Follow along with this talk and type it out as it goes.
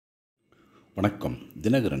வணக்கம்.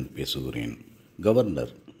 தினகரன் பேசுகிறேன்.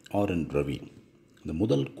 கவர்னர் ரவி இந்த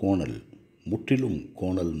முதல் கோணல் முற்றிலும்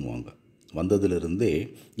கோணல்னுவாங்க. வந்ததிலிருந்தே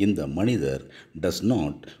இந்த மனிதர் does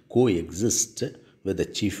not go exist with the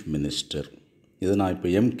chief minister. இதை நான்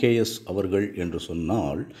இப்போ MKS அவர்கள் என்று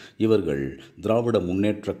சொன்னால் இவர்கள் திராவிட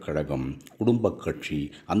முன்னேற்றக் கழகம், குடும்பக் கட்சி,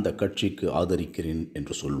 அந்த கட்சிக்கு ஆதரிக்கிறேன்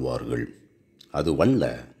என்று சொல்வார்கள். அதுவல்ல,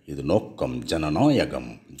 இது நோக்கம்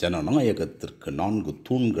ஜனநாயகம். ஜனநாயகத்திற்கு 4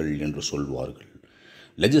 தூண்கள் என்று சொல்வார்கள்.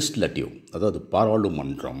 லெஜிஸ்லேட்டிவ், அதாவது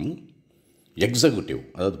பாராளுமன்றம்; எக்ஸிக்யூட்டிவ்,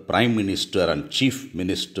 அதாவது prime minister and chief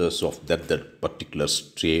ministers of that particular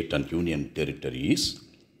state and union territories;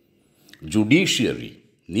 judiciary,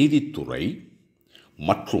 நீதித்துறை;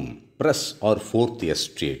 மற்றும் பிரஸ் ஆர் ஃபோர்த்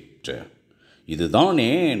எஸ்டேட்.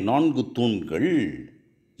 இதுதானே 4 தூண்கள்.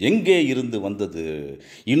 எங்கே இருந்து வந்தது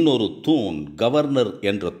இன்னொரு தூண்? கவர்னர்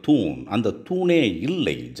என்ற தூண். அந்த தூணே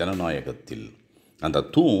இல்லை ஜனநாயகத்தில். அந்த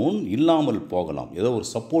தூண் இல்லாமல் போகலாம். ஏதோ ஒரு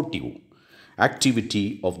சப்போர்ட்டிவ் ஆக்டிவிட்டி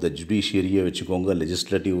ஆஃப் த ஜுடிஷியரியை வச்சுக்கோங்க,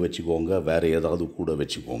 லெஜிஸ்லேட்டிவ் வச்சுக்கோங்க, வேறு ஏதாவது கூட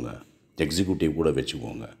வச்சுக்கோங்க, எக்ஸிக்யூட்டிவ் கூட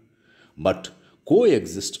வச்சுக்கோங்க. பட் கோ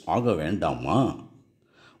எக்ஸிஸ்ட் ஆக வேண்டாமா?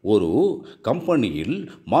 ஒரு கம்பெனியில்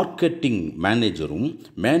மார்க்கெட்டிங்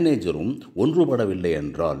மேனேஜரும் ஒன்றுபடவில்லை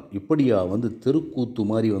என்றால் இப்படியா தெருக்கூத்து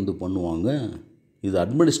மாதிரி பண்ணுவாங்க? இது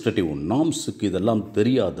அட்மினிஸ்ட்ரேட்டிவ் நார்ம்ஸுக்கு இதெல்லாம்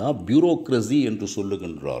தெரியாதா? பியூரோக்ரசி என்று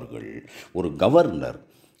சொல்லுகின்றார்கள். ஒரு governor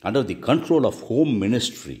under the control of home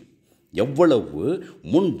ministry எவ்வளவு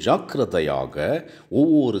முன் ஜாக்கிரதையாக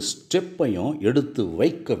ஒவ்வொரு ஸ்டெப்பையும் எடுத்து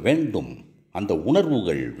வைக்க வேண்டும். அந்த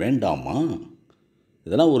உணர்வுகள் வேண்டாமா?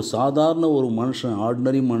 இதெல்லாம் ஒரு சாதாரண ஒரு மனுஷன்,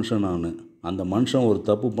 ஆர்டினரி மனுஷன். அந்த மனுஷன் ஒரு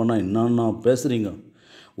தப்பு பண்ணால் என்னன்னா பேசுகிறீங்க?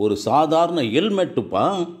 ஒரு சாதாரண ஹெல்மெட்டுப்பா.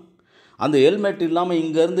 அந்த ஹெல்மெட் இல்லாமல்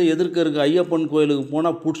இங்கேருந்து எதிர்க்க இருக்க ஐயப்பன் கோயிலுக்கு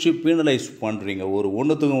போனால் பிடிச்சி பீனலைஸ் பண்ணுறீங்க. ஒரு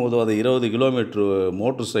ஒன்றுத்துக்கும் உதவாத 20 கிலோமீட்ரு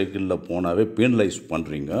மோட்டர் சைக்கிளில் போனாவே பீனலைஸ்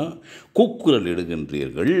பண்ணுறீங்க. கூக்குரல்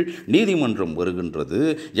இடுகின்றீர்கள். நீதிமன்றம் வருகின்றது,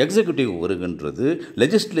 எக்ஸிக்யூட்டிவ் வருகின்றது,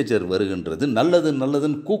 லெஜிஸ்லேச்சர் வருகின்றது,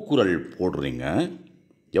 நல்லதுன்னு கூக்குரல் போடுறீங்க.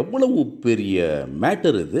 எவ்வளவு பெரிய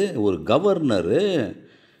மேட்டர் இது! ஒரு கவர்னரு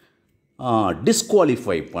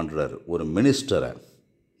டிஸ்குவாலிஃபை பண்ணுறார் ஒரு மினிஸ்டரை.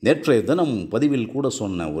 நேற்றைய தினம் பதிவில் கூட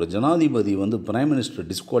சொன்னேன், ஒரு ஜனாதிபதி பிரைம் மினிஸ்டர்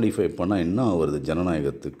டிஸ்குவாலிஃபை பண்ணால் என்ன ஆகுறது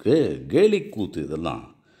ஜனநாயகத்துக்கு? கேலி கூத்து இதெல்லாம்.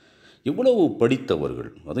 இவ்வளவு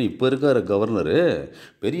படித்தவர்கள், அதுவும் இப்போ இருக்கிற கவர்னரு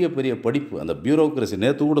பெரிய பெரிய படிப்பு. அந்த பியூரோக்ரசி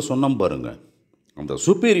நேற்று கூட சொன்னோம் பாருங்கள். அந்த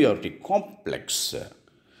சுப்பீரியாரிட்டி காம்ப்ளெக்ஸ்,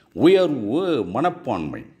 உயர்வு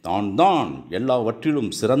மனப்பான்மை, தான் எல்லாவற்றிலும்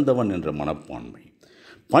சிறந்தவன் என்ற மனப்பான்மை.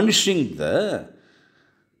 பனிஷிங் த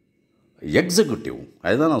எக்ஸிக்யூட்டிவ்,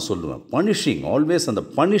 அதுதான் நான் சொல்லுவேன். பனிஷிங், ஆல்வேஸ் அந்த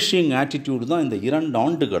பனிஷிங் ஆட்டிடியூடு தான் இந்த 2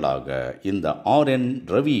 ஆண்டுகளாக இந்த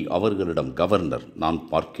ரவி அவர்களிடம் கவர்னர் நான்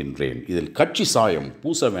பார்க்கின்றேன். இதில் கட்சி சாயம்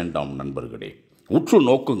பூச வேண்டாம் நண்பர்களே. உற்று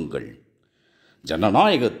நோக்குங்கள்.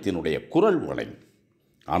 ஜனநாயகத்தினுடைய குரல் வளை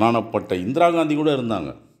ஆனானப்பட்ட இந்திரா காந்தி கூட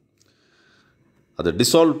இருந்தாங்க. அதை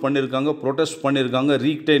டிசால்வ் பண்ணியிருக்காங்க, ப்ரொடெஸ்ட் பண்ணியிருக்காங்க,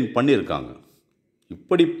 ரீடைன் பண்ணியிருக்காங்க.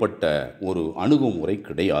 இப்படிப்பட்ட ஒரு அணுகுமுறை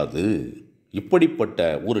கிடையாது. இப்படிப்பட்ட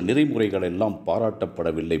ஒரு நெறிமுறைகள் எல்லாம்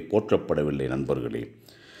பாராட்டப்படவில்லை, போற்றப்படவில்லை நண்பர்களே.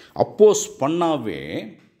 அப்போஸ் பண்ணாவே,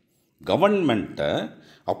 கவர்மெண்ட்டை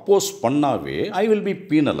அப்போஸ் பண்ணாவே I will be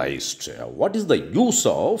penalised. What is the use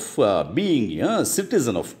of being a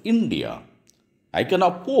citizen of India? I can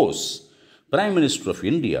oppose Prime Minister of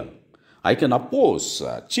India. I can oppose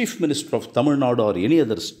Chief Minister of Tamil Nadu or any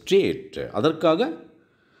other state. அதற்காக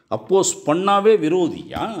அப்போஸ் பண்ணாவே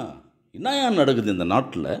விரோதியா? என்ன நடக்குது இந்த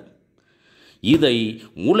நாட்டில்? இதை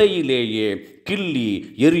முளையிலேயே கிள்ளி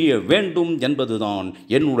எறிய வேண்டும் என்பதுதான்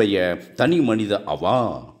என்னுடைய தனி மனித அவா.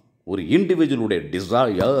 ஒரு இண்டிவிஜுவலுடைய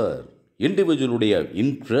டிசையர், இண்டிவிஜுவலுடைய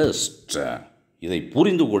இன்ட்ரெஸ்ட். இதை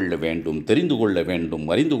புரிந்து கொள்ள வேண்டும், தெரிந்து கொள்ள வேண்டும்,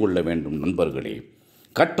 அறிந்து கொள்ள வேண்டும் நண்பர்களே.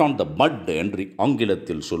 கட் ஆன் த பட் என்று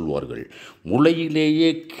ஆங்கிலத்தில் சொல்வார்கள். முளையிலேயே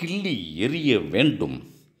கிள்ளி எறிய வேண்டும்.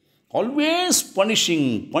 ஆல்வேஸ்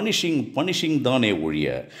பனிஷிங் தானே ஒழிய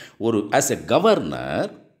ஒரு ஆஸ் எ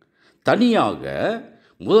கவர்னர் தனியாக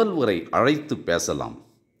முதல்வரை அழைத்து பேசலாம்.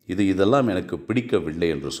 இதெல்லாம் எனக்கு பிடிக்கவில்லை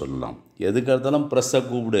என்று சொல்லலாம். எதுக்கெடுத்தாலும் ப்ரெஸ்ஸை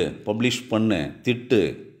கூப்பிடு, பப்ளிஷ் பண்ணு, திட்டு,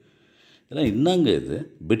 இதெல்லாம் என்னங்க இது?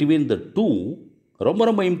 பிட்வீன் த டூ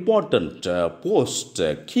ரொம்ப இம்பார்ட்டண்ட் போஸ்ட்,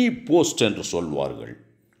 கீ போஸ்ட் என்று சொல்வார்கள்.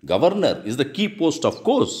 Governor is the key post.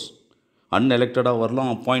 Of course அன்எலெக்டடாக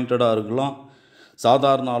வரலாம், அப்பாயிண்டடாக இருக்கலாம்,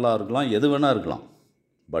 சாதாரண ஆளாக இருக்கலாம், எது வேணால் இருக்கலாம்.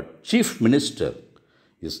 But chief minister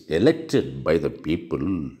is elected by the people.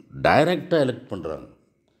 டைரெக்டாக எலெக்ட் பண்ணுறாங்க.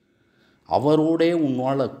 அவரோடே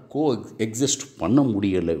உன்னால் கோ எக்ஸிஸ்ட் பண்ண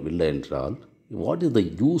முடியவில்லை என்றால் வாட் இஸ் த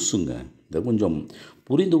யூஸுங்க? இதை கொஞ்சம்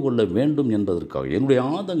புரிந்து கொள்ள வேண்டும் என்பதற்காக என்னுடைய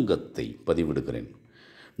ஆதங்கத்தை பதிவிடுகிறேன்.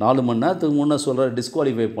 4 மணி நேரத்துக்கு முன்னே சொல்கிறார்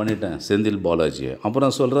டிஸ்குவாலிஃபை பண்ணிட்டேன் செந்தில் பாலாஜியை.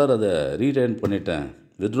 அப்புறம் சொல்கிறார் அதை ரீடைன் பண்ணிட்டேன்,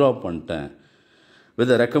 வித்ட்ரா பண்ணிட்டேன்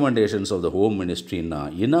with recommendations of the home மினிஸ்ட்ரின்னா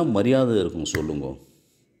என்ன மரியாதை இருக்கும் சொல்லுங்க?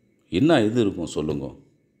 என்ன இது இருக்கும் சொல்லுங்க?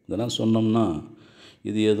 இதெல்லாம் சொன்னோம்னா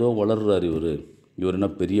இது ஏதோ வளர்றார் இவர் என்ன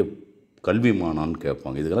பெரிய கல்விமானான்னு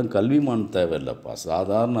கேட்பாங்க. இதுக்கெல்லாம் கல்விமான் தேவையில்லைப்பா,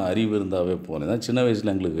 சாதாரண அறிவு இருந்தாவே போகிறேன். தான் சின்ன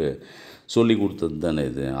வயசில் எங்களுக்கு சொல்லி கொடுத்தது தானே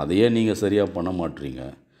இது. அதையே நீங்கள் சரியாக பண்ண மாட்டீங்க.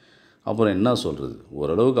 அப்புறம் என்ன சொல்கிறது?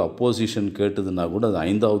 ஓரளவுக்கு அப்போசிஷன் கேட்டதுன்னா கூட அது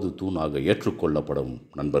 5வது தூணாக ஏற்றுக்கொள்ளப்படும்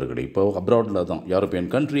நண்பர்களே. இப்போ அப்ராடில் தான் யூரோப்பியன்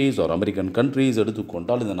கண்ட்ரீஸ் ஒரு அமெரிக்கன் கண்ட்ரீஸ்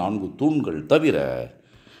எடுத்துக்கொண்டால் இந்த 4 தூண்கள் தவிர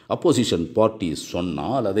அப்போசிஷன் பார்ட்டிஸ்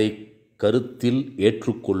சொன்னால் அதை கருத்தில்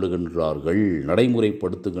ஏற்றுக்கொள்ளுகின்றார்கள்,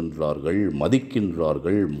 நடைமுறைப்படுத்துகின்றார்கள்,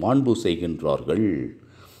 மதிக்கின்றார்கள், மாண்பு செய்கின்றார்கள்.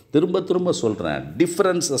 திரும்ப திரும்ப சொல்கிறேன்,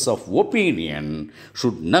 differences of opinion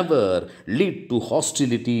should never lead to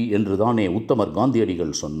hostility என்று தானே உத்தமர்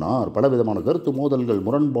காந்தியடிகள் சொன்னார். பலவிதமான கருத்து மோதல்கள்,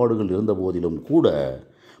 முரண்பாடுகள் இருந்த போதிலும் கூட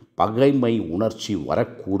பகைமை உணர்ச்சி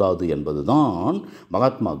வரக்கூடாது என்பதுதான்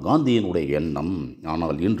மகாத்மா காந்தியினுடைய எண்ணம்.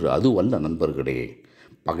 ஆனால் இன்று அதுவல்ல நண்பர்களே.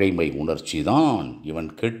 பகைமை உணர்ச்சி தான் இவன்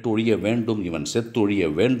கெட்டொழிய வேண்டும், இவன் செத்தொழிய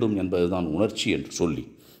வேண்டும் என்பதுதான் உணர்ச்சி என்று சொல்லி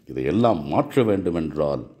இதையெல்லாம் மாற்ற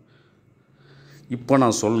வேண்டுமென்றால் இப்போ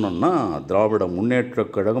நான் சொல்லணுன்னா திராவிட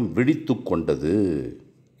முன்னேற்றக் கழகம் விழித்து கொண்டது.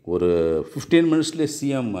 ஒரு 15 மினிட்ஸ்லேயே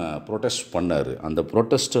சிஎம் ப்ரொட்டஸ்ட் பண்ணார். அந்த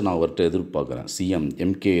ப்ரொட்டஸ்ட்டை நான் அவர்கிட்ட எதிர்பார்க்குறேன். சிஎம்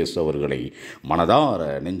MKS அவர்களை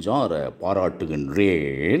மனதார நெஞ்சார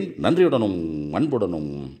பாராட்டுகின்றேன். நன்றியுடனும்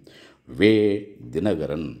அன்புடனும் வே.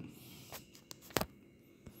 தினகரன்.